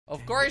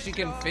Of course you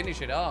can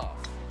finish it off.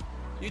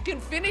 You can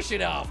finish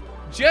it off.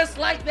 Just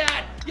like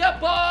that. Yeah,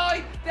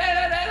 boy.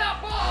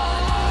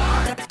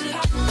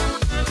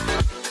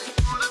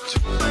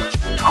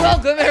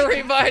 Welcome,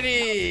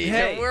 everybody.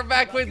 Hey. We're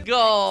back with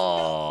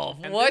golf.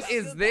 And What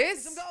this is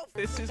this?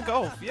 This is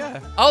golf, yeah.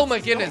 Oh, my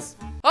goodness.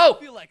 Oh,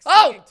 yes!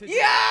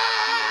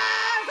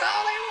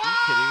 Holy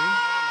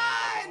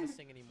one!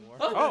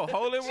 Oh,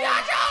 hole in one.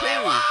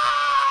 Holy one!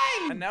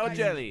 And now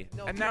jelly.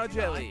 And now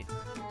jelly.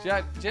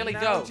 Jelly,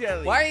 And now go.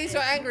 jelly. Why are you so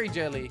angry,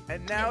 Jelly?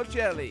 And now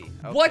jelly.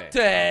 Okay. What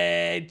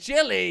the?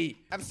 Jelly?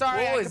 I'm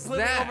sorry, What I was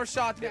completely that?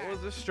 overshot It that.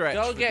 was a stretch.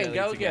 Go for again, Jelly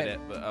go to get again.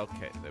 it, but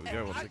okay, there we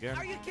go once again.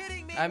 Are you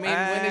kidding me? I mean,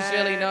 when is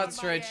Jelly not And-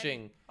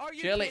 stretching? Are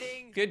you Jelly,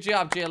 kidding? good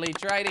job, Jelly.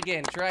 Try it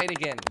again. Try it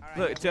again. All right,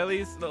 Look,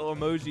 Jelly's little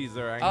emojis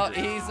are Oh,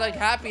 angry. he's like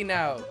happy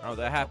now. Oh,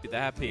 they're happy.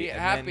 They're happy. Yeah,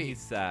 and happy. then he's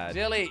sad.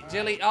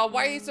 Jelly. Oh,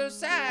 why are you so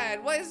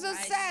sad? Why are you so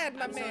Guys, sad,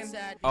 my I'm man? So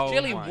sad. Oh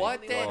Jelly, my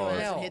what the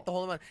God. hell? Hit the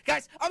hole in one.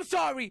 Guys, I'm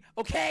sorry,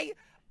 okay?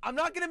 I'm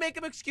not gonna make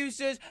him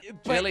excuses.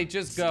 But Jelly,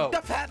 just go.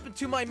 Stuff happened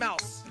to my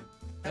mouse.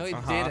 No, he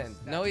Uh-huh.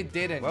 didn't. No, he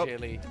didn't, Well,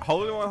 Jelly.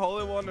 hole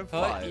in one, and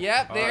Oh, five.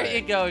 yep, there Alright.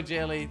 you go,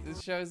 Jelly.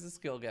 This shows the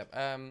skill gap.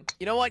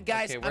 You know what,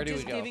 guys? Okay, where I'm do we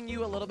just go? giving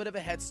you a little bit of a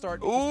head start.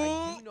 Because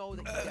I do know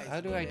that you guys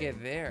How do know I it.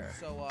 get there?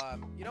 So,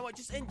 you know what?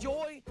 Just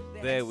enjoy. The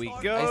There head we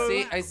start.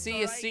 go. I see a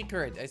Alright?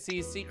 secret. I see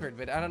a secret,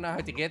 but I don't know how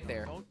to get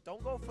there.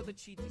 Don't go for the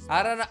cheaty stuff.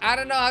 I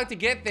don't know how to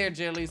get there,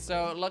 Jelly.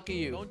 So lucky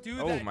you. Don't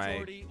do Oh that, my-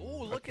 Jordy.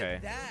 Oh, look Okay.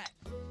 at that.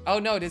 Oh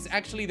no, this is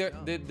actually the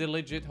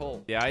legit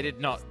hole. Yeah, I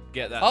did not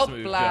get that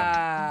smooth jump.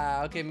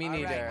 Hopla! Okay, me All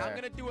neither. right, I'm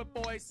gonna do it,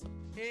 boys.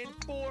 In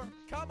 4.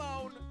 Come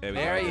on. There we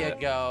There go. you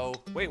go.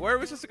 Wait, where are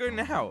we supposed to go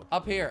now?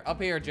 Up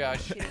here,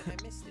 Josh. Kidding,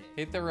 I missed it.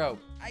 Hit the rope.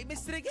 I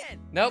missed it again.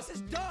 Nope. This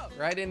is dumb.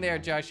 Right in there,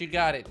 Josh. You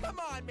got it. Come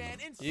on, man.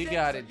 In You 6,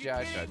 got are it, you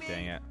Josh. kidding God me?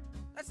 dang it.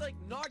 That's like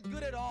not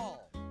good at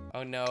all.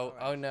 Oh no.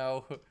 Oh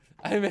no.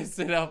 I messed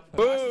it up.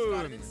 Josh has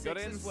got Boom! it in 6 Got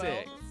it in as well.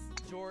 6.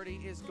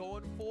 Jordy is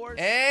going for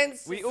And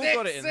We all six,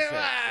 got it in 6.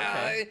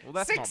 Okay. Well,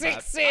 that's not bad.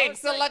 666,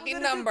 the lucky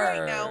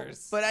numbers. Now,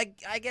 but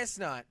I guess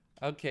not.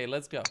 Okay,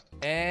 let's go.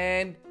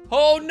 And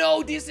oh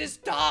no, this is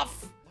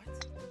tough.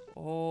 What?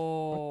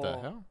 Oh, What the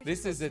hell?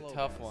 This is a Slow,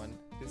 tough guys. one.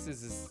 This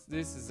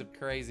is a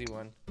crazy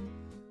one.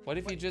 What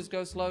if you just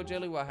go slow,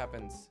 Jelly? What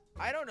happens?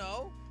 I don't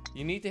know.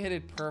 You need to hit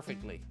it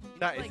perfectly. You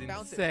That like is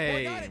bounce it. Oh,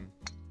 I got it. insane.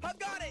 I've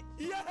got it.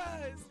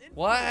 Yes. In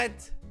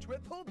What?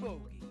 Triple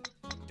bogey.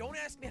 Don't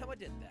ask me how I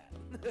did that.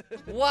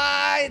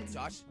 What?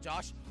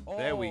 Josh. Oh,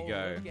 There we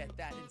go. Look at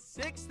that in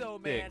 6 though,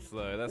 man. 6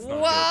 though. That's not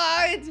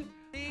What?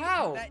 See,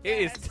 How? that- It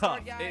is head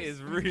start, tough. guys, It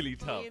is really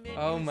tough. came in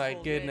Oh my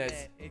useful, goodness.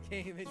 didn't It It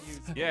came in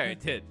useful. good. Yeah, it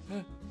did.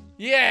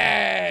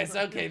 Yes.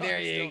 Okay,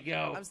 there you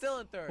go. I'm still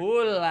in 3rd.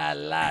 Ooh la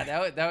la.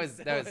 That was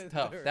Still in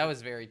tough. 3rd. that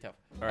was very tough.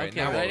 All right, Okay,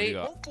 now what ready? we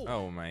got? Hopeful.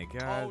 Oh my Oh,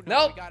 god. no.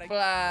 Nope. we gotta-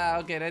 Blah.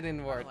 Okay, that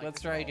didn't work. like Let's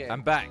this try at all. again.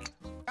 I'm back.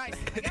 Guys,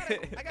 I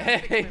gotta Hey,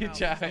 fix my mouse.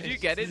 Josh. Did you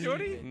get it,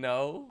 Jordy?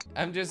 No,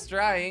 I'm just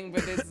trying,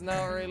 but it's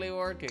not really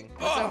working.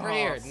 What's over Oh,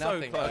 here? so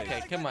Nothing. close. Okay,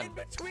 I come got on. in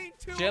between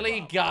 2 Jelly, of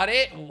them. got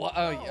it? What?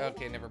 Oh, yeah,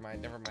 okay, never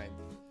mind.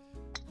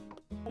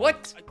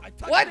 What? I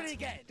touched What? it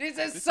again. This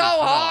is This so is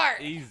not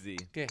hard. Easy.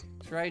 Okay,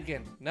 try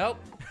again. Nope.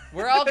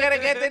 We're all gonna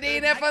get the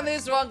DNF on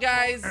this one,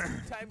 guys. 2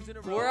 times in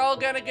a row. We're all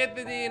gonna get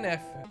the DNF.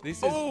 This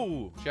is.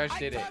 Oh, Josh I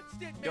did it.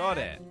 touched it, got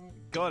man.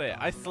 it. Got it.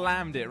 I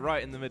slammed it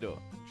right in the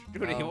middle.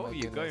 Jordy, Oh what my were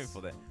you going goodness.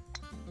 for there?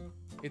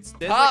 It's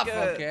There's tough, like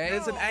a, okay?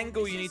 There's an No,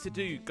 angle this you is- need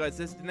to do, guys.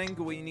 There's an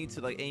angle where you need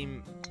to like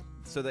aim,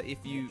 so that if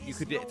you There's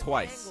could do no it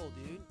twice. angle,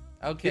 dude.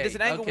 Okay. Yeah, there's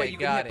an angle okay, where you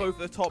can got hit it. both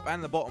the top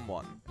and the bottom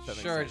one. if that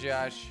makes Sure, sense.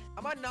 Josh.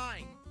 I'm on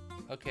 9.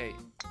 Okay.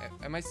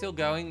 Am I still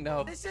going?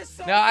 No. This is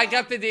so No, I tough.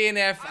 got the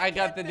DNF. I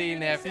got the can't figure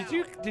DNF.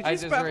 this Did I you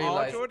just spam R,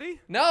 realized. Jordy?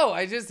 No,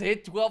 I just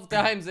hit 12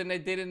 times and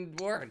it didn't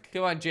work.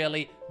 Come on,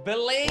 Jelly.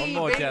 Believe One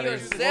more in jelly.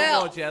 yourself. One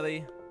more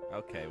jelly.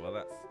 Okay, well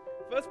that's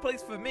first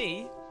place for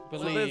me.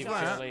 Believe, there's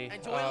that. Jelly. Enjoy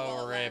it while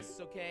Oh, it rip. lasts,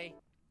 okay?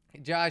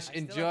 Josh, still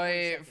have enjoy 40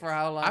 it seconds. for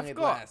how long I've it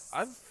got.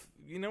 lasts.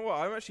 You know what?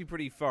 I'm actually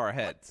pretty far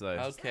ahead. So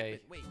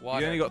Okay. Wait, Water.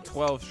 you only got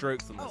 12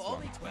 strokes on this Oh, one.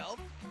 only 12?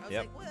 I was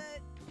Yep. like,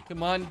 what?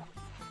 Come on.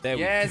 There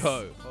Yes. we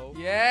go. Oh.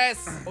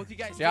 Yes. Both you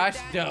guys Josh,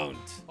 did that? don't.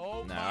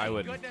 Oh No, my I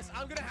wouldn't. goodness,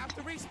 I'm gonna have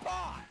to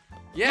respawn.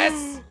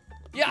 Yes.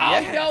 Yeah.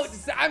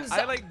 Yes. Oh no. I'm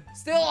I like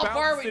still on par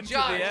bounced with into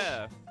Josh. the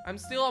air. I'm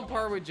still on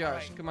par with Josh.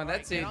 Alright, Come on, alright,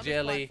 that's get it, on this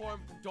Jelly.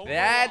 platform. Don't go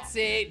That's off.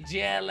 it,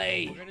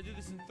 Jelly. We're gonna do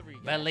this in 3.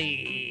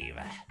 Believe.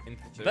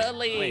 Into-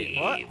 Believe. Wait,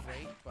 what?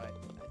 Great, but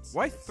it's-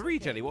 Why it's 3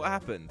 okay. jelly? What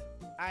happened?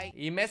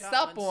 You messed shot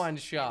up once, one you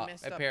shot,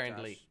 messed up,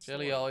 apparently. Josh.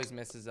 Jelly always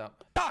messes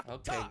up. Ta,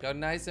 Okay, ta. go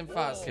nice and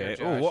fast here, Okay.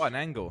 Josh. Oh, what an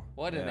angle.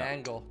 What an Yeah.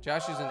 angle.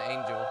 Josh is an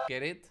angel.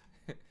 Get it?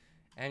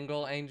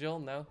 Angle, angel?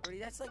 No? Brody,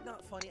 that's like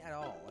not funny at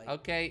all. Like,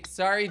 Okay,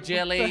 sorry, What the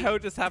Jelly. hell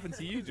just happened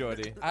to you,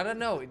 Jordy? I don't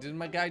know.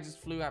 My guy just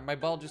flew out. My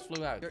ball just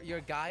flew out.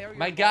 your guy or your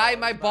My ball? guy, I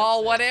my was about ball,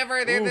 to say.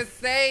 whatever. They're the Oof.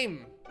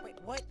 same. Wait,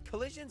 what?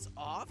 Collision's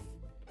off?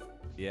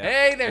 Yeah.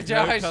 Hey there, There's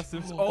no Josh.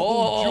 customs.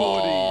 Oh,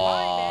 Jordy.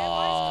 Why, man?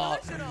 Why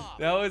is collision off?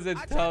 that was a I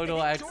tried to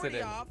total hit Jordy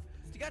accident. off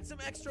to get some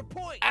extra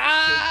points.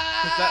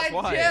 Ah, that's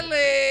why.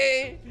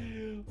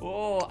 Jelly.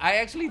 Oh, I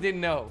actually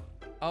didn't know.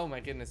 Oh my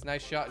goodness,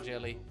 nice shot,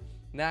 Jelly.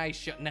 Nice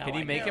shot. Now Can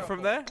you I make know. it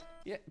from there?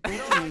 Yeah.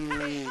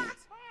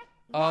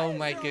 Oh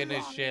my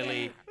goodness,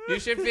 Jelly. You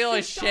should feel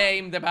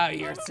ashamed about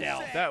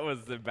yourself. That was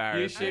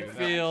embarrassing. You should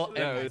feel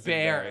That was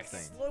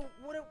embarrassed.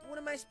 What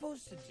am I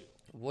supposed to do?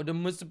 What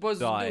am I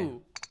supposed Die. to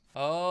do?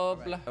 Oh,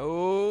 blah.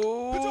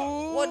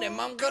 Oh. What am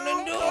I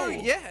gonna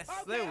do? Yes,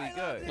 there we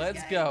go.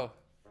 Let's go.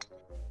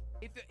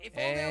 If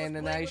And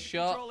a nice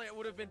shot. It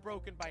would have been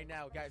broken by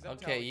now, guys. I'm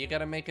Okay, telling you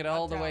gotta make it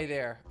all the way telling you.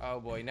 there. Oh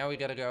boy, now we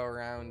gotta go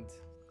around.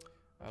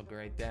 Oh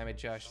great, damn it,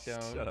 Josh,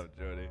 don't. Shut up,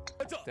 Jordy.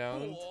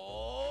 Don't.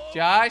 Oh.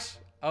 Josh!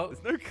 Oh.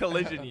 There's no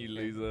collision, you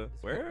loser.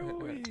 Where are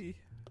we?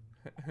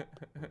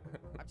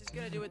 I'm just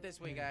gonna do it this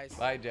way, guys.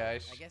 Bye,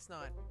 Josh. I guess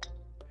not.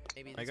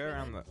 Maybe I this go way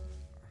around then.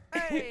 the.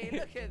 Hey,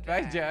 look at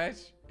Bye, that. Josh.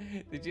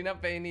 Did you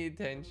not pay any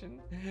attention?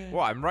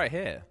 What? I'm right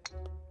here.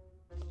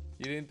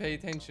 You didn't pay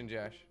attention,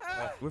 Josh.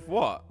 Ah, With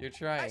what? You're I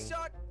trying.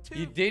 shot too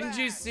You didn't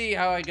you fast. see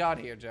how I got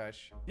here,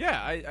 Josh?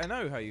 Yeah, I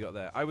know how you got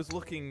there. I was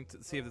looking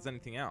to see if there's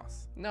anything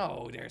else.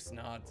 No, there's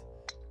not.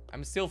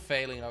 I'm still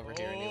failing over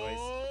here anyways.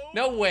 Oh,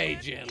 No way,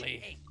 and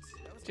Jelly. 8.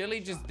 That was Jelly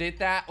good just shot. did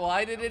that. Well,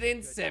 I did it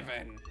in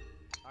 7.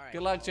 All right,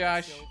 Good luck, well,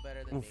 that's Josh. still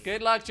better than me.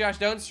 Good luck, Josh.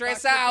 Don't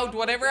stress Back to out. the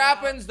Whatever front,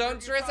 happens, you're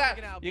don't stress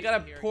probably out. gonna You got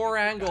a outbeat me poor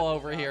here. angle You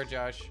over got here, this.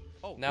 Josh.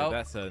 Oh, No.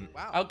 That's a.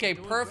 wow. Okay, you're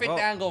doing perfect Well,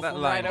 angle that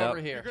from right lined up. over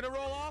great. You're here. gonna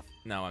roll off?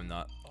 No, I'm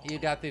not. You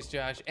got this,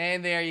 Josh.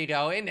 And there you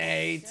go. In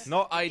 8.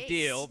 Not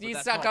ideal, but You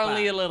that's suck not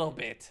only bad. a little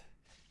bit.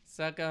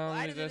 Suck I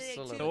only didn't just think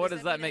a too. So little. what Does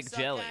does that mean make it suck,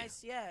 jelly?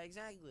 guys? Yeah,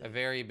 exactly. A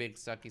very big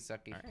sucky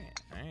sucky.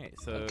 Alright,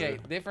 so. Okay,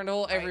 different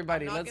hole, All right,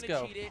 everybody. I'm not Let's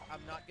gonna go. Cheat it. I'm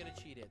not gonna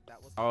cheat it.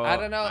 That was. Oh, I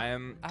don't know I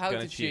am how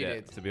gonna to cheat cheat it,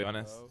 it. to be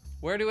honest.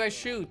 Where do I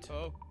shoot?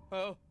 Oh,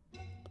 oh.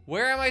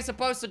 Where am I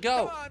supposed to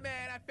Come go? on,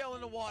 man. I fell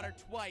in the water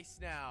twice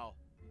now.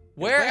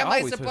 Where Where am are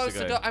I we supposed supposed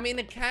to to go? go? I'm in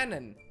a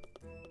cannon.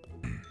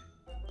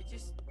 It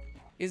just.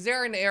 Is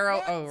there an arrow?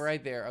 What? Oh,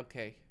 right there.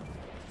 Okay.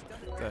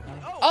 The-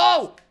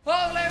 Oh. Oh!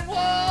 Holy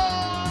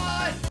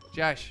one!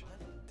 Josh,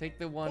 take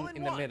the one Hole in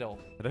in the one. middle.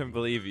 I don't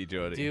believe you,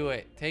 Jordy. Do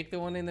it. Take the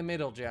one in the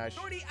middle, Josh.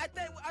 Jordy, I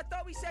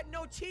thought we said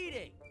no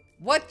cheating.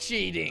 What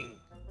cheating?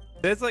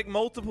 There's like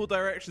multiple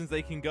directions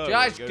they can go.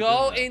 Josh, It goes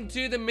go in there.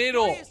 into the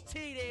middle. Jordy is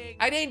cheating.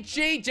 I didn't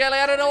cheat, Jelly.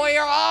 I don't know what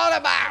you're all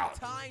about.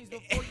 Times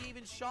before you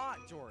even shot,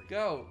 Jordy.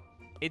 Go.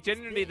 It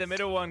genuinely, the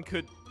middle one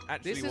could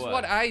actually This is work.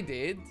 what I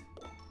did.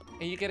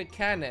 And you get a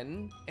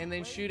cannon and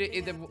then shoot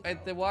it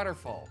at the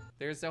waterfall.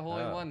 There's a hole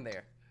in Oh. one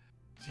there.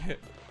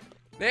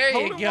 There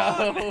Hole you in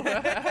go.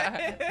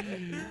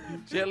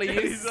 one. Jelly, you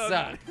Jelly's on-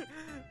 suck.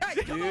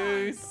 Hey, come You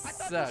on. I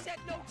thought suck. you said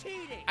no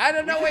cheating. I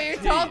don't know what you're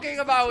cheat. talking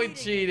about with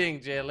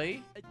cheating,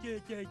 Jelly.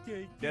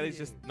 Jelly's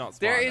just not smart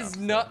There is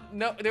enough,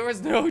 there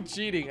was no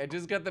cheating. I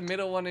just got the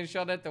middle one and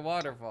shot at the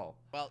waterfall.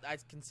 Well, I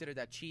consider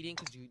that cheating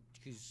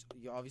because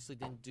you obviously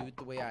didn't do it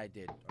the way I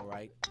did. All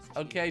right. It's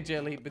cheating. Okay,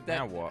 Jelly, but that.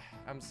 Now what?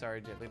 I'm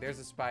sorry, Jelly. There's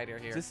a spider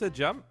so. here. Is this a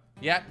jump?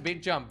 Yeah,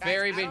 big jump. Guys,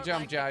 Very I big don't jump,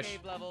 like the Josh.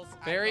 cave levels.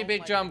 I Very don't big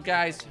like jump, the cave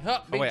guys. levels.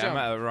 Huh, Oh big wait, jump. I'm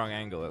at the wrong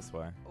angle. That's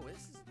why. Oh, this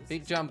is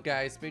Big jump,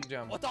 guys. Big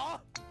jump. What the?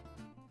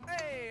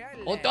 Hey,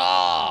 I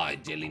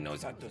Oto! Jelly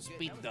knows how to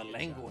speak the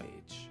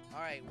language. All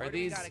right, Are where do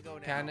we these gotta go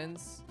now?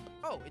 cannons?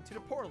 Oh, into the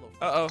portal.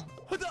 Uh oh.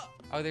 What the?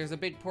 Oh, there's a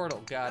big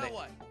portal. Got Now it.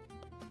 what?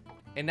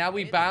 And now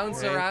we Hit the bounce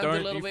portal. around a Don't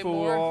little you bit fall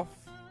more. off.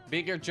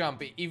 Bigger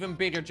jump. Even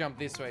bigger jump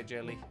this way,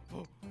 Jelly.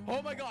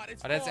 Oh my God,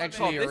 it's Oh, that's far,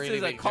 actually man. a this really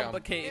is a big jump.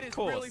 complicated It is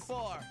course. really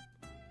far.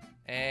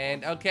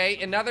 And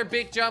okay, another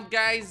big jump,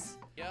 guys.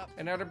 Yep.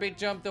 Another big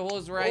jump. The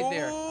hole's right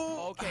there.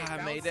 Ooh, Okay, I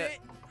bounce made it.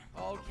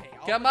 Okay.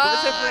 Come But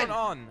it's on! everyone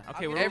on.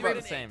 Okay, we're all Every-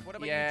 about the same. What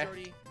about Yeah. you,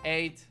 Jordy?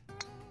 8.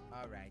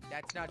 All right,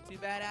 that's not too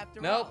bad after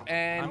Nope. all.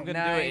 And I'm gonna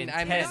do 9. it in I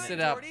 10. messed it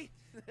up. Jordy?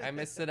 I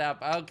messed it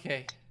up.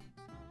 Okay.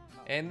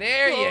 And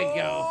there you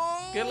go.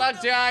 Good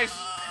luck, Josh.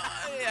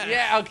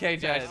 Yeah, okay,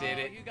 Josh did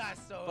Oh, it. you got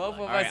so Both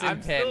lucky. of All right, us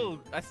in 10.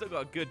 I still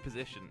got a good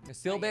position.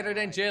 Still better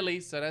than Jelly,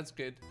 so that's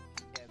good.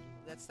 Yeah,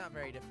 that's not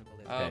very difficult.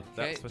 Is it? Okay, Okay,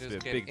 that's supposed to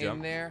just be a get big in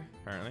jump. there.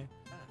 Apparently.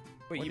 Ah.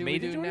 Wait, What you do we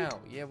made do it, Jordy? now?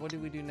 Yeah, what do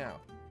we do now?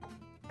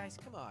 Guys,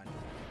 come on.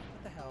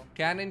 What the hell?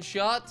 Cannon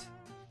shot.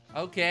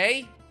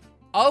 Okay.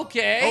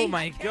 Okay. Oh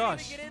my Can't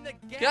gosh. even get in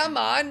the gap. Come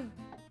on.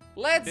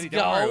 Let's Diddy,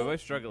 don't worry, we're go.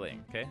 both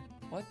struggling, okay?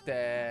 What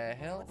the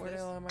hell? What's Where the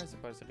this? hell am I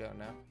supposed to go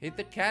now? Hit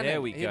the cannon.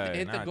 There we hit, go.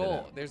 Hit Now the I did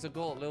goal. it. There's a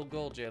goal. Little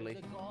goal, Jelly.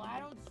 The goal, I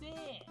don't see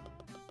it.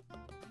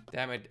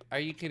 Damn it. Are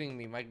you kidding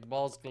me? My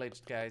ball's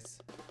glitched, guys.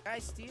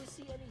 Guys, do you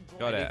see any goal?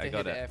 Got it, need I to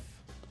got hit it. F.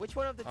 Which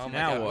one of the two? Oh my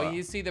Now god. what? Well,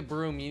 you see the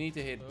broom. You need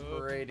to hit Oh.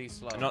 pretty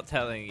slow. I'm not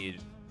telling you,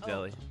 Oh,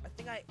 Jelly. I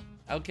think I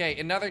Okay,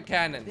 another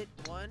cannon. hit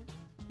one.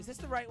 Is this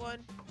the right one?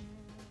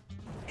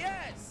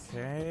 Yes.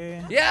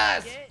 Okay.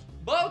 Yes! Get-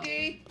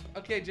 Bogey!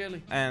 Okay,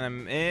 Jelly. And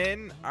I'm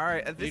in. All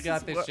right. You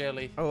got this,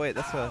 Jelly. Oh wait,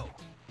 that's a.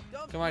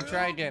 Dump Come on,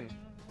 try through. again.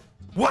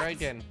 What? Try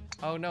again.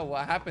 Oh no,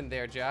 what happened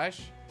there,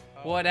 Josh?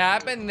 Oh, What the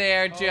happened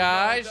there, broom.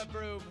 Josh? Oh, no, the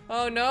broom.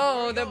 Oh no, Where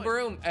are we the going?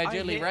 broom. I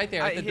Jelly, hit- right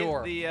there at I the hit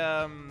door. The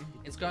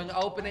It's going to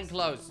open and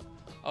close.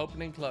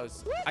 Open and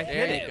close. I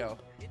There hit you it. go.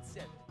 It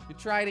said, You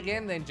try it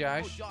again then, oh,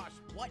 Josh. Josh,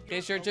 what?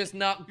 Guess you're oh, just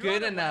not you're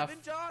good on enough.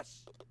 11, Josh?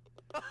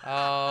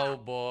 Oh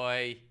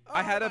boy.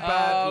 I had a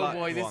bad luck. Oh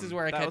boy, this one. is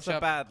where I that catch was a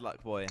up. bad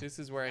luck, boy. This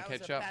is where I That was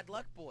catch a up. bad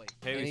luck boy.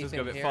 Okay, we just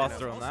go a bit Anything faster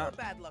here? on Also that. a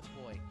bad luck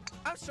boy.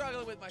 I'm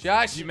struggling with my.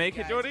 Josh! Did you make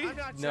it, guys. Jordy? I'm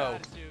not No. sure how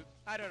to shoot.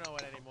 I don't know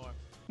what anymore.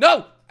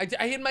 No!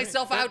 I hit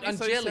myself Don't out be on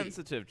so jelly.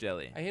 sensitive,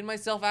 Jelly. I hit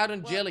myself out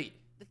on Well, jelly.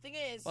 The thing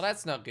is, Well,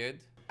 that's not good.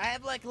 I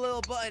have like a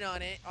little button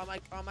on it on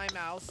my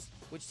mouse,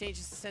 which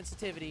changes the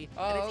sensitivity,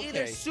 Oh, and it's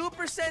either okay.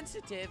 super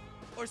sensitive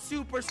or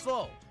super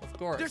slow. Of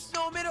course. There's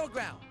no middle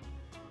ground.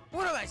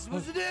 What am I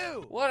supposed to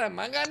do? What am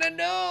I gonna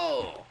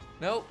do?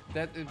 Nope.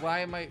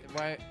 Why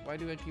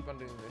do I keep on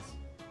doing this?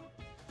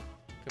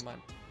 Come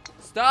on.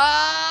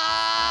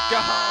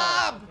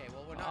 Stop! Okay,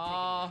 well we're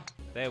not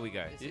There we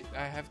go. This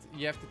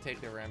You have to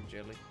take the ramp,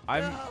 jelly.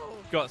 I've No.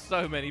 got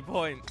so many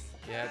points.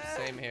 Yeah,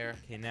 same here.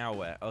 Okay, now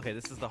where? Okay,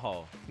 this is the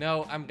hole.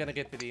 No, I'm gonna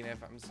get the DNF.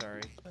 I'm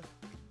sorry.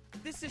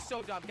 This is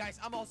so dumb, guys.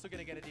 I'm also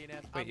gonna get a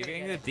DNF. Wait, you're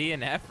getting the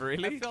DNF, a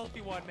really?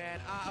 filthy one, man.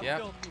 A Yep.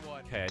 filthy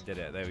one. Okay, I did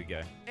it. There we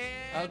go.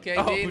 And Okay,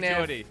 Oh, DNF.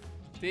 Jordy.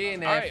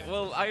 DNF. All right,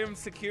 well, I am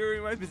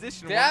securing my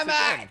position Damn once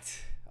again.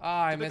 it! Oh,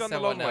 I Could've missed gone the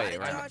that long one way,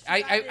 up.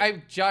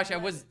 right? Josh, I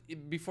was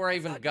before I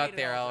even Suck got it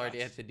there. I all, already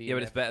Josh. hit the DNF. Yeah,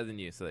 but it's better than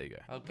you, so there you go.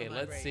 Okay, Come on,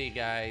 let's Ray. see,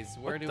 guys.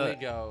 Where What do the- we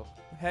go?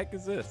 The heck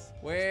is this?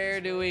 Where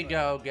do we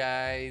go,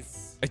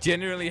 guys? I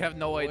genuinely have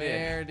no idea.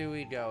 Where do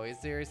we go? Is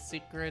there a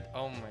secret?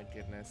 Oh my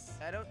goodness.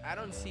 I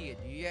don't see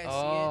it. Do you guys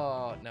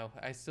Oh no,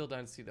 I still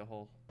don't see the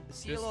hole. see it? I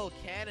see a just little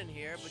cannon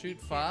here, but you shoot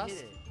can't fast.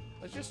 hit it.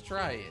 Let's just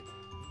try it.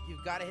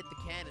 You've got to hit the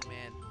cannon,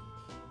 man.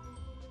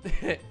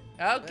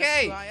 Let's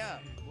Okay. try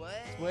up. What?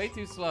 It's way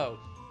too slow.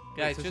 Wait,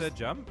 Guys, so just it's a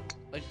jump?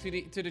 like to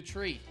the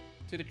tree,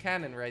 to the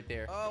cannon right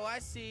there. Oh, I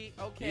see.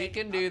 Okay. You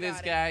can do I've this,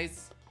 got it.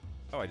 guys.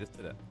 Oh, I just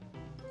did it.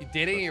 You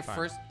did it in That's your fine.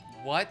 first.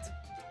 What?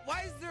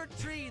 Why is there a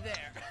tree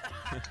there?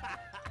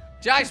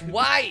 Josh,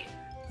 why?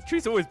 The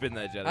tree's always been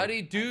there, Jelly. How do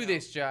you do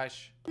this,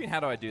 Josh? I mean, how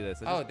do I do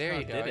this? I Oh, just there you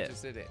kinda go. did I it.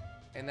 just did it.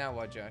 And now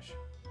what, Josh?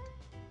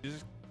 You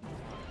just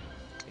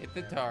Hit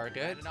the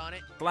target. Landed on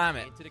it. slam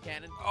it. Into the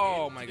cannon.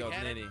 Oh into my the god,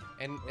 cannon.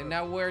 Nitty. And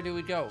now where do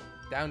we go?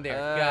 Down there.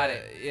 Got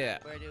it. Yeah.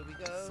 Where do we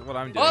go? That's what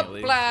I'm doing, at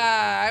least. Hopla!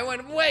 I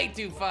went way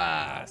too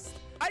fast.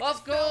 I Of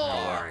just fell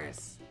down.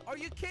 course. Are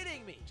you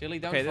kidding me? Chili,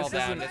 don't Okay, fall this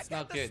down. isn't- That's Back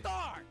not at the good.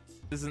 start.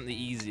 This isn't the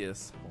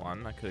easiest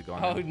one. I could have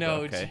gone. Oh in,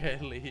 no, but okay.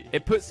 Jelly.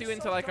 It puts you This is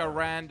into so like a dumb.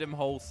 random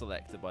hole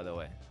selector, by the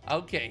way.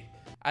 Okay.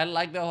 I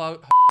like the hole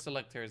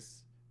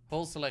selectors.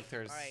 Hole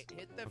selectors. All right,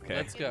 hit the Okay.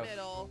 Let's go.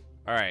 middle.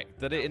 All right,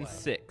 did it Now in what?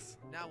 6.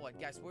 Now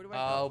what, guys? Where do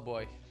I Oh go?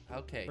 boy.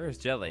 Okay. Where's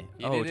Jelly?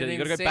 You oh, did it Jelly,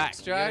 you in gotta go back.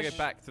 6, You gotta Josh? go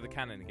back to the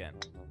cannon again.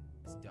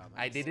 It's dumb.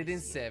 I did it in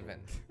see 7.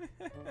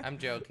 I'm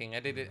joking. I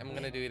did it. I'm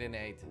gonna do it in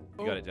 8.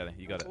 You got it, Jelly.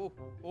 You got it. Oh,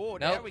 oh,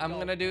 there Nope. we I'm go.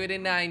 gonna do it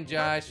in 9,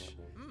 Josh.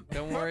 Mm,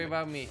 Don't worry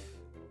about me.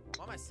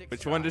 on my 6th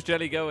Which one try. does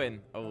Jelly go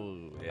in?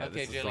 Oh, yeah. Okay,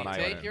 this is the Jelly, one I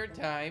take went your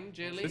time,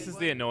 Jelly. in. This is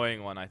the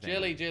annoying one, I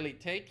think. Jelly,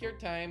 take your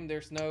time.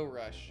 There's no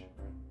rush.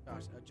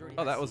 Gosh, Jordy,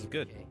 Oh, I that see was it,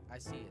 good. Okay. I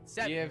see it.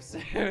 7. You have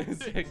 7,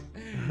 6.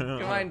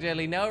 Come on,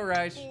 Jelly. No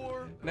rush.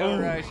 4. No Oh.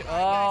 rush. Come on, guys,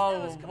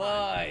 Oh fellas, come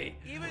on. boy.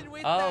 Even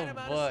with Oh, that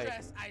amount boy. of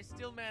stress, I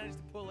still managed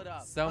to pull it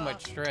up. So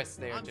much stress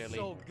there, I'm Jelly.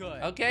 so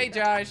good. Okay,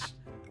 Josh.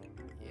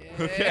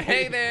 Okay.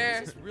 Hey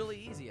there. This is really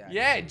easy, actually.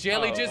 Yeah,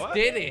 Jelly Oh, just what?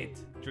 did it.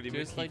 Jelly,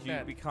 Just like could you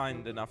that. be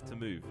kind enough to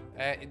move?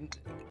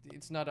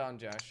 It's not on,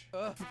 Josh.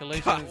 Ugh.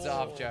 Collision's Oh,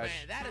 off, Josh.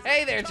 man, that is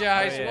Hey a there, tough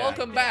Josh. Oh, yeah.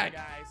 Welcome there, back.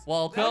 guys. How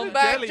Welcome did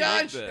back, Jelly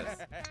make Josh. this?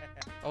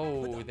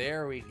 Oh,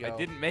 there we go. I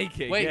didn't make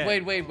it. Wait,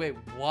 yet. wait.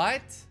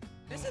 What?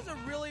 This is a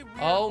really weird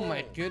Oh hole.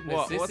 my goodness,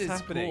 What? this What's is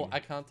happening? cool. I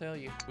can't tell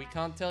you. We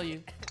can't tell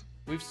you.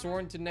 We've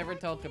sworn to never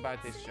talk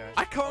about this, Josh.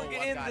 I can't Oh,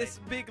 get I've in got this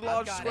it. big, I've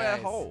large got it. square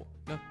Guys. hole.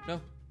 No.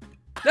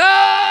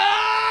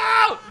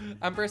 No!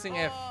 I'm pressing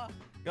F. Oh,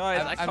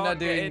 Guys, I'm I can't not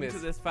get doing into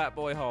this. this fat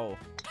boy hole.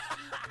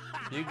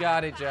 You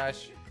got it,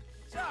 Josh.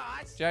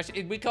 Josh.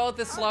 We call it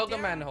the How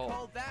slogan dare man you hole.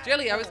 call that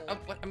Jelly, I was. hole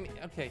I mean,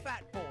 okay.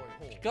 Fat boy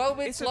hole. Go a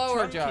bit It's slower,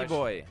 a chunky Josh.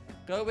 boy.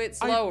 Go a bit I've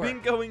slower.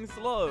 been going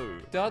slow.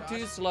 Not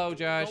too slow,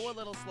 Josh. Go a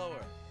little slower.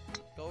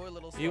 Go a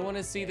little slower. You want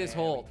to see this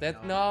There hole? we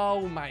That go.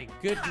 no, my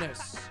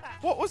goodness.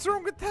 What was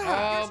wrong with that? You're Oh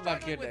my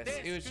struggling with goodness,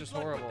 this. it was Good just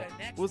luck with horrible.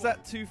 the next Was one.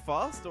 that too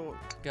fast or?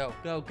 Go,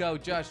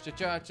 Josh,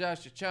 Josh.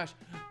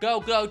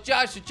 Go,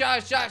 Josh.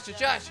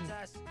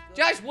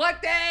 Josh,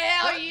 what the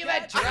hell are you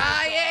even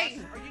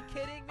trying? Are you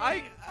kidding me?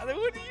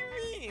 What do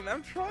you mean?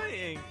 I'm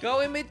trying. Go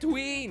in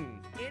between.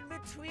 In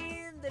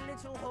between the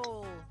little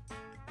hole.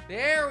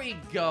 There we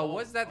go.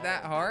 Was that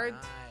hard?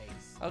 Nice.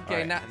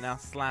 Okay, Alright, now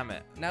slam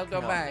it. now go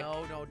Come on. back.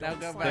 No, Now don't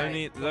go slam back.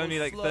 it. There's only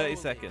Go like 30 slowly.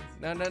 seconds.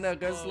 No,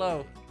 go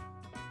slow.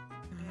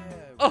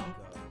 There Oh. we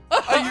go.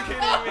 Are you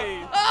kidding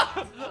me?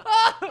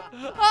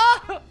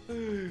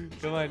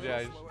 Come on,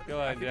 Josh. Come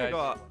I on, think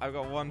Josh. I've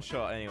got one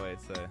shot anyway,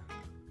 so.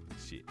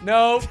 Shit.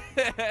 Nope.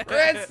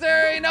 Red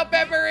Serino,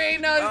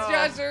 Pepperino, Oh.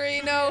 Josh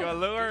Serino. Your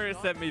lure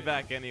sent me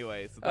back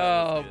anyway, so that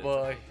Oh was good.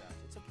 boy.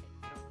 It's okay.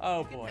 Oh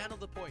You can boy. handle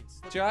the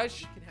points. Look,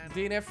 Josh, you can handle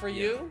it. DNF for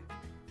Yeah. you.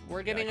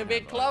 We're getting I a can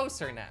bit handle it.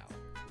 closer now.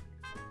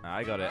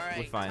 I got it. All right,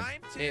 We're fine.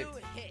 time to Hit.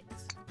 hit.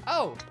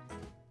 Oh, it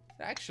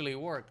actually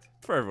worked.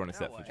 For everyone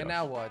except Now for what? Josh. And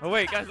now what? Oh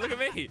wait, guys, look at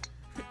me.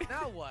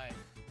 Now what?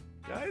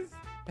 Guys.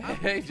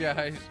 Hey,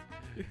 Josh.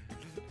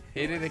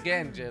 Hit it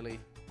again, Jelly.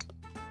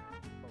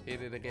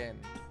 Hit it again.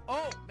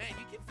 Oh, man,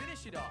 you can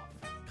finish it off.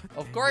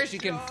 Of course you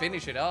can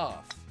finish it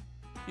off.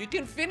 You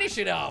can finish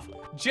it off.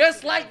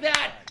 Just like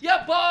that.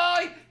 Yeah,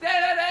 boy.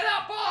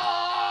 Da-da-da-da,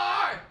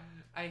 boy.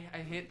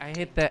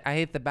 I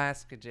hit the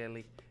basket,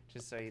 Jelly.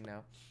 Just so you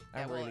know.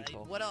 I'm really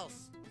cool. What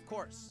else? Of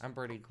course. I'm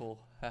pretty cool.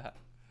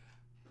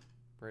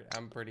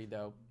 I'm pretty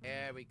dope.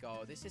 There we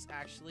go. This is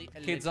actually a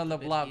Kids on the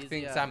little block bit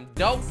thinks easier. I'm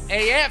dope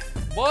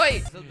AF, boy.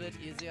 A little bit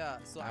easier.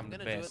 So I'm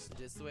gonna do it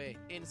this way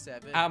in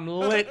 7. I'm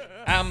lit.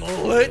 I'm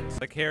lit.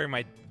 It's like hearing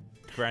my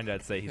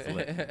granddad say he's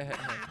lit.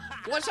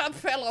 What's up,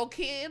 fellow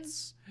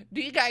kids?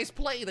 Do you guys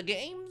play the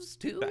games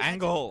too? The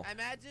angle.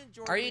 Imagine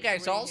Jordan Are you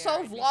guys gray also hair.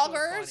 It'd be so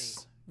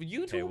vloggers?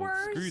 YouTubers? Okay, well,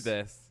 screw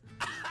this.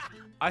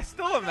 I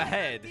still am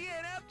ahead. funny.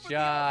 DNF for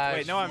Josh,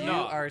 Wait, no, I'm you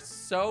not. are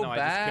so No, I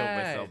bad. just killed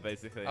myself,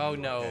 basically. Oh, the-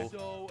 no.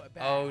 So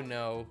bad. Oh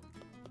no.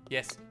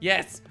 Yes,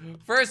 yes.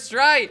 First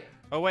try.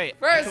 Oh, wait.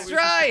 First I thought we were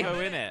supposed try. to go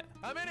in it.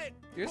 I'm in it.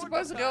 You're Photo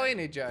supposed to go time. in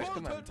it, Josh.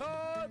 Come on. Photo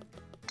time.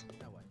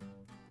 Now what?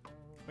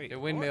 Wait. The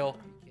windmill.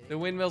 The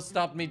windmill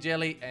stopped me,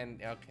 Jelly.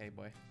 And okay,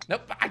 boy.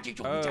 Nope.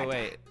 Oh,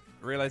 wait.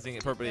 Realizing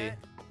it probably.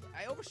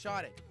 I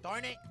overshot it.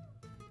 Darn it.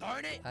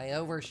 Darn it. I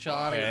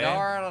overshot it. Okay.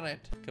 Darn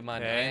it. Come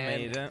on, Okay, man.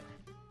 made it.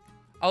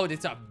 Oh,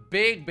 it's a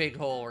big, big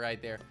hole right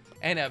there.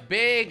 And a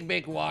big,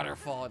 big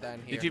waterfall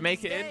down here. Did you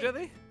make it in, Stay.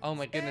 Jelly? Oh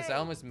my goodness, I Stay.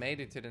 almost made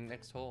it to the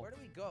next hole. Where do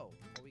we go?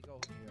 Oh, we go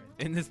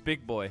here. In this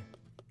big boy.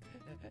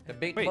 The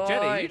big Wait, boy.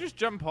 Jelly, you just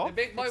jump The off?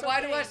 big boy, It's why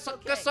okay, do I it's suck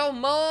okay. so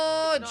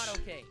much? It's not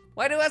okay.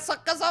 Why do I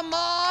suck so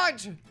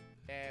much?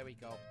 There we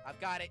go. I've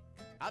got it.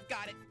 I've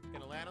got it.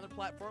 Gonna land on the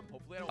platform.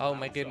 Hopefully I don't Oh bounce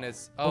my off.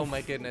 goodness. Oh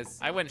my goodness.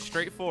 I went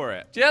straight for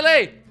it.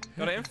 Jelly!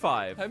 Got it in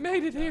 5. I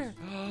made it here.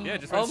 Yeah,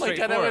 just Oh went my straight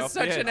god, that for it was off the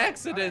such an edge. All right,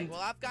 accident. well,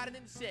 I've got it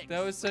in 6.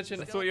 That was such an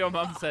That's what your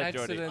mom said,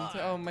 Jordy. accident.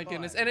 Fine, Oh my fine.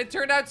 goodness. And it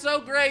turned out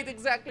so great.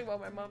 Exactly what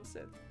my mom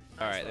said.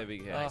 All right, there we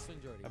go. Nice one,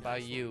 Jordy. About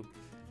Nice you.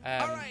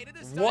 One. All right, it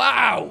is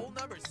wow. Hole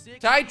number 16.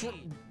 Tight.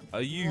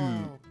 Are you?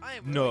 Wow. I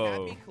am really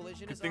No. happy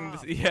collision Good is thing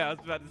off. this, yeah, I was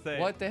about to say.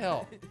 What the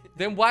hell?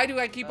 Then why do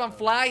I keep on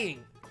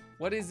flying?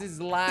 What is this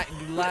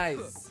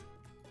lies?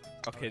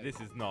 Okay, this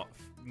is not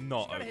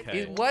gotta hit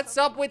okay. the What's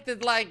up with the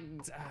like?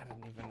 I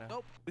don't even know.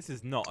 Nope. This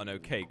is not an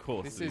okay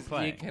course This to be is you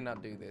playing.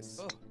 cannot do this.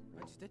 Oh,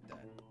 I just did that.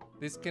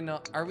 This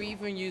cannot. Are we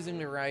even using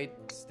the right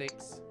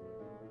sticks?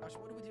 Gosh,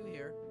 what do we do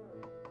here?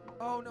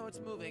 Oh no, it's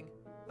moving.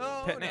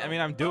 Oh Technically, no. I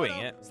mean, I'm doing Oh,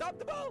 no. it. Stop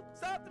the ball!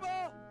 Stop the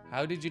ball!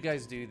 How did you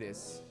guys do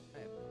this? I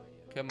have no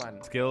idea. Come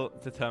on. Skill,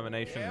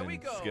 determination, There we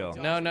and go. skill.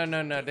 Josh. No, no,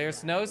 no, no.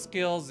 There's no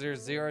skills. There's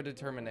zero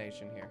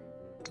determination here.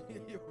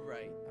 You're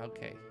right.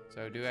 Okay.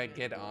 So do I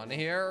get on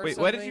here or Wait,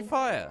 something? where did you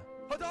fire?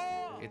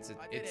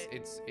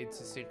 It's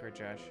a secret,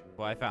 Josh.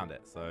 Well, I found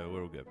it, so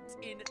we're all good. It's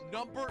in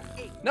number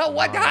 8. No,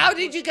 what? Wow. How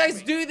did you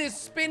guys do this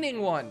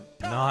spinning one?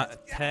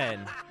 Not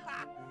 10.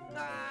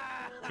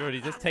 Ah.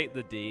 Jordy, just take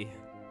the D.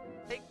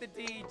 Take the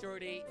D,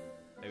 Jordy.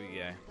 There we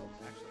go.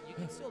 Actually, you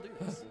can still do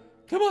this.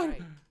 Come on.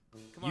 Right.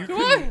 Come on. You Come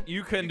can, on.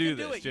 you can do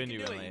this, it.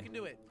 genuinely. You can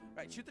do it.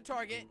 Right, shoot the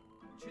target.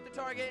 Shoot the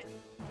target.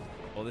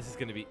 Well, this is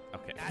gonna be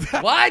okay.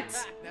 What?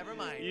 Never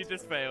mind. You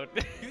just failed.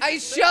 I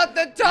shot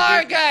the You may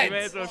target.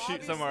 as well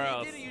shoot somewhere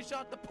else. You, you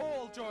shot the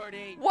pole,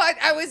 Jordy. What?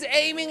 I was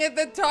aiming at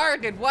the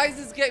target. Why is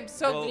this game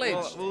so Well,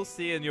 glitched? we'll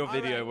see in your All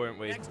video, right, won't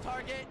we? Next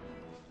target.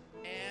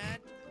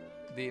 And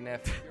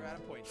DNF. you're out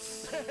of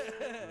points.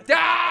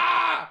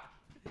 Ah!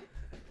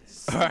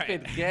 Alright.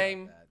 Stupid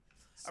game.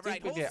 All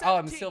right, Stupid hole game. Oh,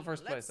 I'm 17. still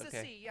first place. Let's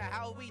Okay. see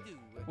how we do.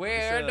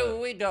 Where It's, do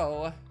we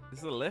go? This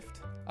is a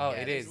lift. Oh, Yeah,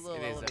 it there's is. a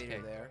little It is. elevator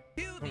Okay. there.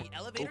 Cue the Oh,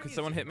 elevator could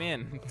someone hit me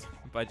in?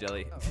 Bye,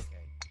 Jelly. Oh, okay.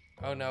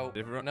 Oh no.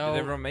 Did everyone, No. did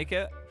everyone make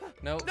it?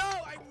 No. No,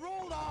 I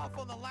rolled off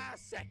on the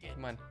last second.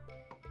 Come on.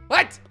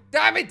 What?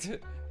 Damn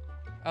it!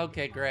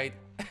 Okay, great.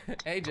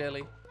 Hey,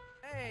 Jelly.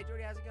 Hey,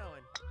 Jordy, how's it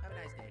going? Have a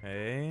nice day.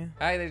 Hey.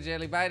 Hi there,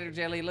 Jelly. Bye there,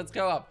 Jelly. Let's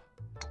go up.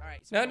 All right.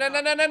 So No, no, go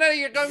no, up. no, no, no.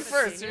 You're going You're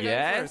gonna first. see You're me?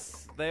 going first.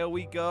 Yes. There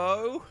we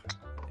go.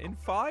 In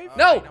 5. All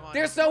No, right, I'm on.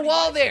 there's no Jordy,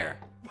 wall why'd you- there.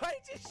 Why'd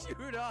you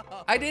shoot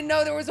up? I didn't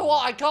know there was a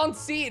wall. I can't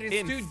see it. It's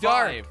In too 5.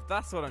 dark.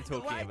 That's what I'm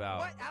talking What? about.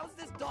 What? How's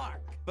this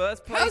dark?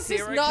 First place, How's this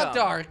here I not come.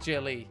 dark,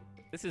 Jelly?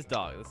 This is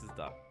dark. This is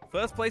dark.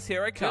 First place,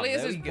 here I come. Jelly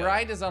is There as we go.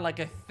 bright as on like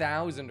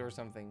 1,000 or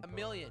something. A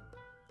million.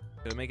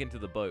 Gonna make it into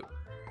the boat.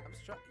 I'm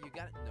struck. You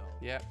got it? No.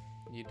 Yeah,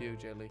 you do,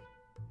 Jelly.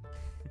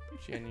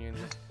 Genuinely.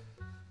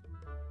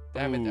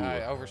 Damn it,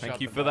 I Ooh, overshot.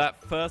 Thank you the for mark.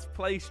 that first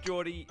place,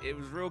 Jordy. It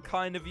was real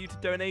kind of you to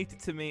donate it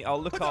to me.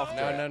 I'll look after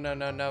No, it. no, no,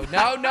 no, no,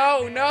 no,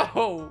 no,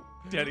 no.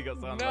 Jelly got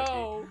so unlucky.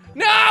 No.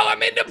 No,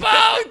 I'm in the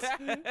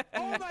boat.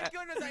 Oh my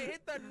goodness! I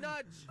hit the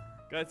nudge.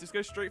 Guys, just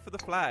go straight for the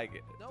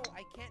flag. No,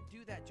 I can't do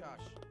that, Josh.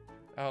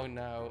 Oh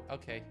no.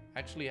 Okay,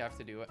 actually have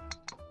to do it.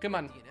 Come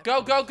on. DNF.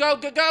 Go, go, go,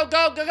 go, go,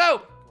 go, go,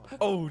 go.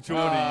 Oh,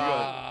 Jordy, you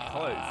got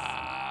close.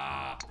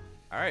 Ah.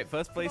 All right,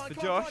 first place Come on, for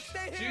come on, Josh.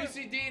 stay here.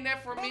 Juicy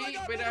DNF for Oh my me,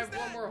 God, but what I is have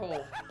one that? more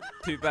hole.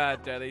 Too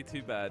bad, Jelly.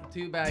 Too bad.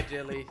 Too bad,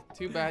 Jelly.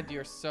 Too bad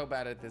you're so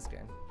bad at this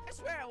game. I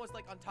swear I was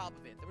like on top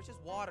of it. There was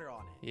just water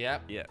on it.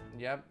 Yep. Yeah.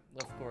 Yep.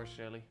 Of course,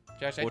 Jelly.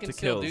 Josh, I Water can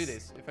still do kills.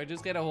 this. If I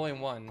just get a hole in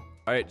one.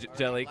 All right,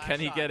 Jelly, last can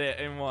he shot. get it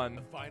in one?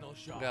 The final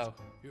shot. Go.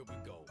 Here we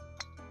go.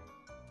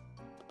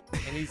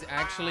 And he's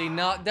actually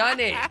not done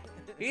it.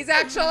 He's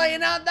actually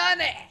not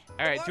done it.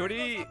 All right, Water goes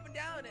Jordy, up and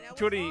down, and I was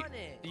Jordy, on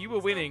it. you were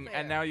It's not winning, fair.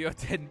 and now you're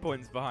 10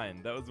 points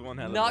behind. That was one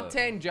hell of Not a...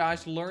 10,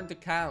 Josh. Learn to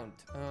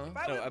count. If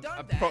I No, would've done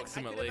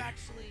approximately. That, I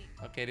could've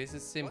actually Okay, this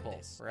is won simple,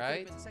 this. I right?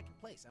 could've been second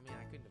place. I mean,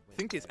 I couldn't have I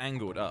think it's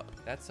angled up.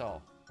 That's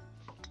all.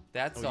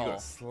 That's Oh, you all.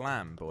 got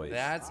slam, boys.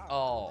 That's Wow,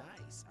 all.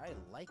 Nice. I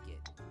like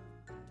it.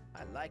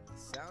 I like the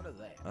sound of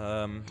that.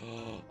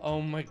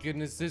 Oh my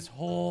goodness, this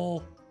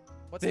hole.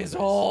 What's This this?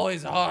 hole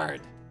is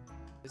hard.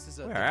 This is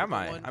a Where am difficult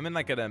I? one. I'm in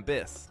like an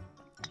abyss.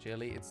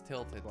 Jelly, it's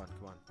tilted. Come on,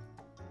 come on.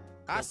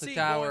 Tilt the boy.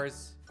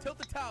 towers. Tilt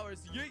the towers.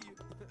 Yeah. Where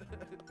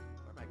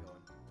am I going?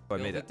 Oh, I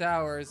Tilt made the it.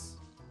 towers.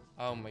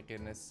 Oh my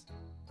goodness.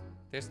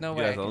 There's no You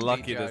way. guys I are can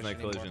lucky beat there's Josh no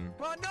anymore. collision.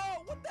 Oh no!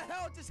 What the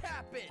hell just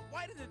happened?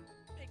 Why did it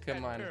make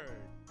Come that on. turn?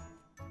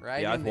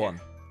 Right Yeah, in I've there. won.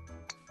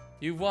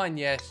 You've won,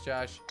 yes,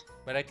 Josh.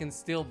 But I can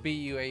still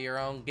beat you at your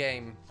own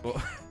game.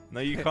 Well,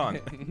 no, you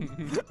can't.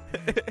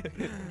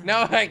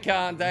 No, I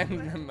can't.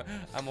 I'm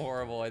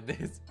horrible at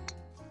this.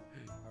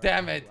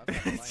 Damn it.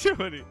 I've got a line.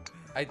 Jordy.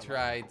 I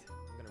tried.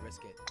 I'm gonna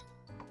risk it.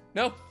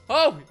 No.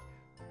 Oh!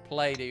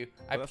 Played you.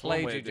 I Well, that's one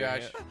played way you, of doing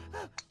Josh.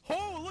 it.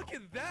 Oh, look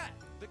at that!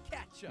 The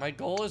catch-up. My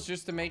goal is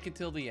just to make it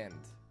till the end.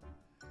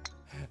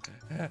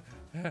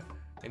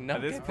 And not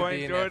At this get to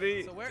point, DNF.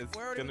 Jordy, So where it's do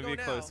we gonna go be a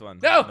now? close one.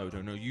 No!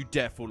 No, you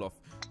dare fall off.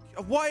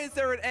 Why is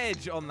there an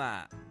edge on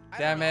that? I don't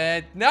Damn know.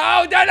 it.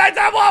 No, that's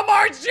a one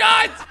more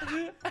shot!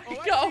 Oh, I I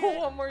got see it.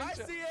 one more I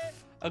shot. see it.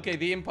 Okay,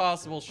 the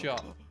impossible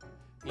shot.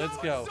 Let's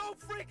No, go. it's so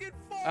freaking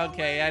far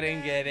Okay, away, I didn't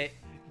man. get it.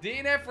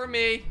 DNF for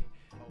me.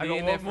 I got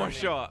DNF one for more me.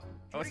 shot. You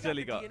What's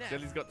already Jelly got got? the DNF.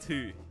 Jelly's got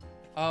 2.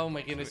 Oh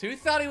my goodness. Who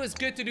thought it was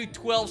good to do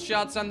 12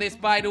 shots on this,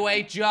 by the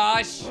way,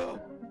 Josh?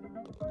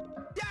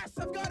 Yes,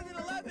 I've got it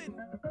in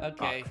 11.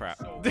 Okay. Oh, crap.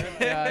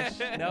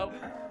 Josh, nope.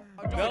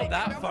 Oh, Jordy,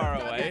 that if I far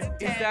would've done away. this in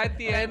Is 10, that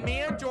the then end? Me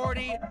and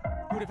Jordy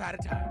would have had a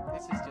time.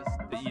 This is just.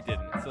 But you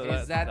didn't. So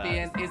Is that the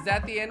that's- end? Is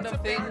that the end It's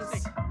of things? embarrassing.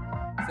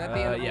 Is that the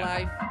end of yeah.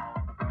 life?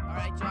 All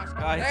right, Josh.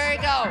 Guys. There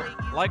you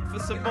go. Like for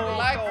some more.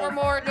 Like for golf.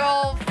 more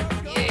golf?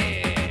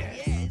 Yeah.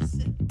 Yes.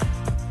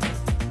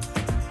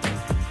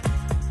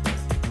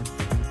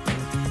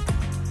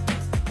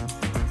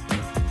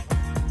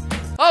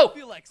 Oh! I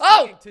feel like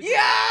Oh! singing today.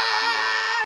 Yeah!